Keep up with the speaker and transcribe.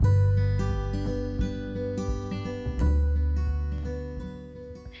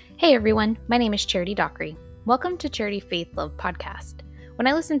Hey everyone, my name is Charity Dockery. Welcome to Charity Faith Love Podcast. When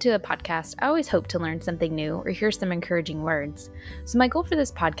I listen to a podcast, I always hope to learn something new or hear some encouraging words. So my goal for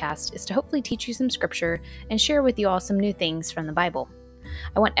this podcast is to hopefully teach you some scripture and share with you all some new things from the Bible.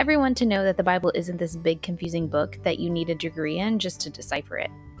 I want everyone to know that the Bible isn't this big confusing book that you need a degree in just to decipher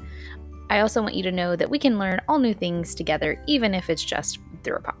it. I also want you to know that we can learn all new things together, even if it's just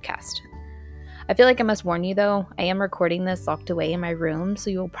through a podcast. I feel like I must warn you though, I am recording this locked away in my room, so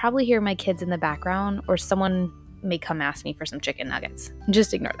you'll probably hear my kids in the background or someone may come ask me for some chicken nuggets.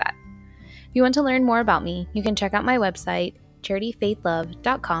 Just ignore that. If you want to learn more about me, you can check out my website,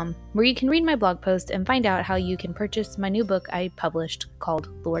 charityfaithlove.com, where you can read my blog post and find out how you can purchase my new book I published called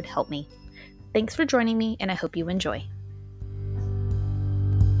Lord Help Me. Thanks for joining me, and I hope you enjoy.